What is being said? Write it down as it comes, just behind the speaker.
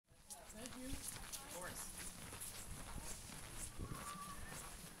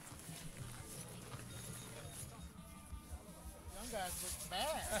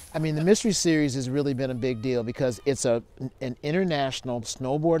I mean, the Mystery Series has really been a big deal because it's an international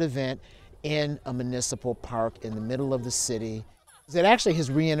snowboard event in a municipal park in the middle of the city. It actually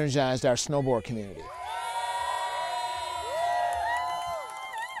has re-energized our snowboard community.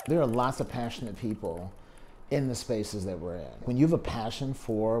 There are lots of passionate people in the spaces that we're in. When you have a passion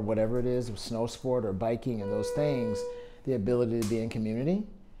for whatever it is, snow sport or biking and those things, the ability to be in community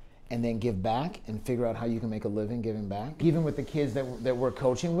and then give back and figure out how you can make a living giving back. Even with the kids that we're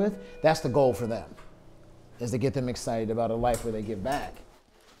coaching with, that's the goal for them, is to get them excited about a life where they give back.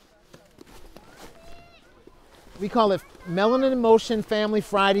 We call it Melanin in Motion Family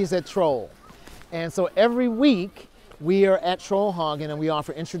Fridays at Troll. And so every week we are at Trollhaugen and we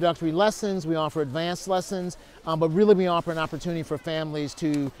offer introductory lessons, we offer advanced lessons, but really we offer an opportunity for families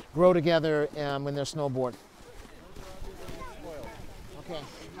to grow together when they're snowboarding. Okay.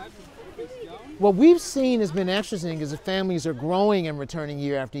 What we've seen has been interesting is the families are growing and returning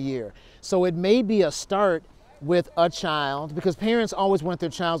year after year. So it may be a start with a child, because parents always want their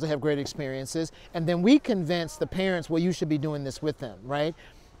child to have great experiences, and then we convince the parents, well, you should be doing this with them, right?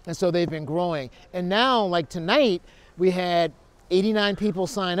 And so they've been growing. And now, like tonight, we had 89 people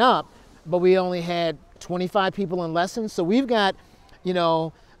sign up, but we only had 25 people in lessons. So we've got,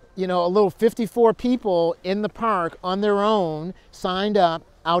 a little 54 people in the park on their own, signed up,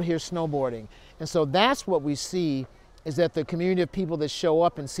 out here snowboarding. And so that's what we see, is that the community of people that show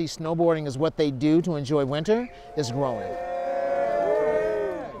up and see snowboarding as what they do to enjoy winter is growing.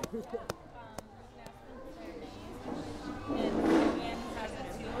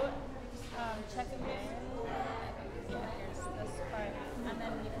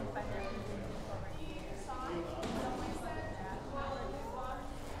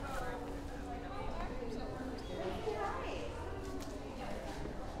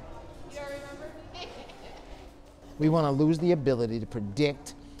 We want to lose the ability to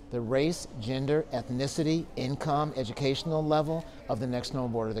predict the race, gender, ethnicity, income, educational level of the next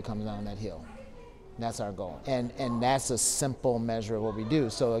snowboarder that comes down that hill. That's our goal. And that's a simple measure of what we do.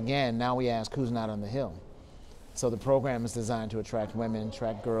 So again, now we ask who's not on the hill. So the program is designed to attract women,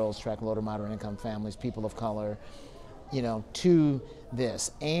 attract girls, attract low to moderate income families, people of color, to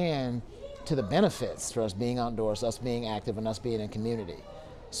this, and to the benefits for us being outdoors, us being active, and us being in community.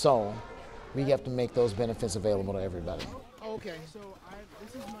 So we have to make those benefits available to everybody. Okay. So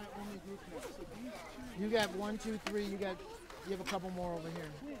this is my only group now. So these two. You got 1, 2, 3. You have a couple more over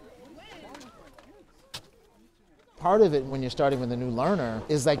here. Part of it when you're starting with a new learner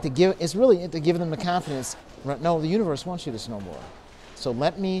is like to give them the confidence. No, the universe wants you to snowboard. So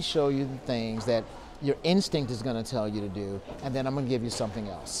let me show you the things that your instinct is going to tell you to do, and then I'm going to give you something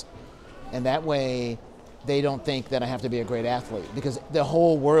else. And that way, they don't think that I have to be a great athlete, because the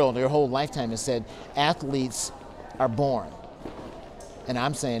whole world, their whole lifetime has said athletes are born. And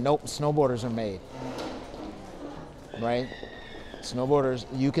I'm saying, nope, snowboarders are made, right? Snowboarders,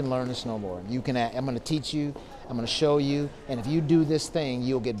 you can learn to snowboard. I'm going to teach you, I'm going to show you, and if you do this thing,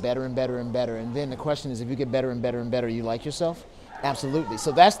 you'll get better and better and better. And then the question is, if you get better and better and better, you like yourself? Absolutely.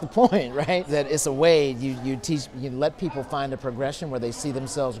 So that's the point, right? That it's a way you let people find a progression where they see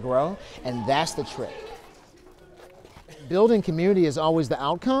themselves grow, and that's the trick. Building community is always the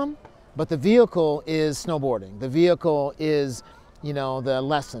outcome, but the vehicle is snowboarding. The vehicle is, the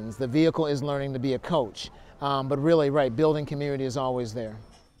lessons. The vehicle is learning to be a coach. But really, right, building community is always there.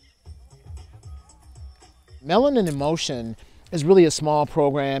 Melanin in Motion is really a small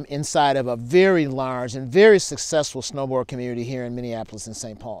program inside of a very large and very successful snowboard community here in Minneapolis and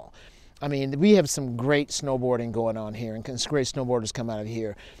St. Paul. I mean, we have some great snowboarding going on here, and great snowboarders come out of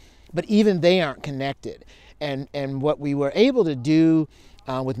here. But even they aren't connected. And what we were able to do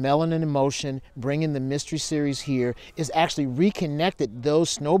with Melanin in Motion, bringing the Mystery Series here, is actually reconnected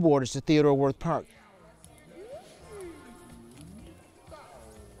those snowboarders to Theodore Wirth Park.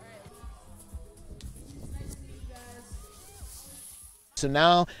 So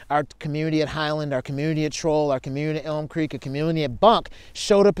now our community at Highland, our community at Troll, our community at Elm Creek, our community at Buck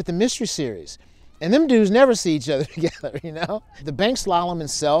showed up at the Mystery Series. And them dudes never see each other together, The bank slalom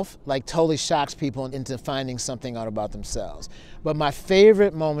itself, totally shocks people into finding something out about themselves. But my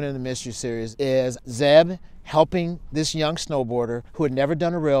favorite moment in the Mystery Series is Zeb helping this young snowboarder who had never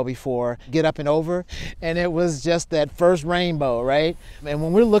done a rail before get up and over. And it was just that first rainbow, right? And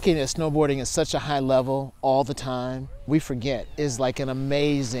when we're looking at snowboarding at such a high level all the time, we forget it's like an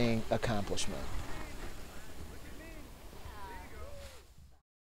amazing accomplishment.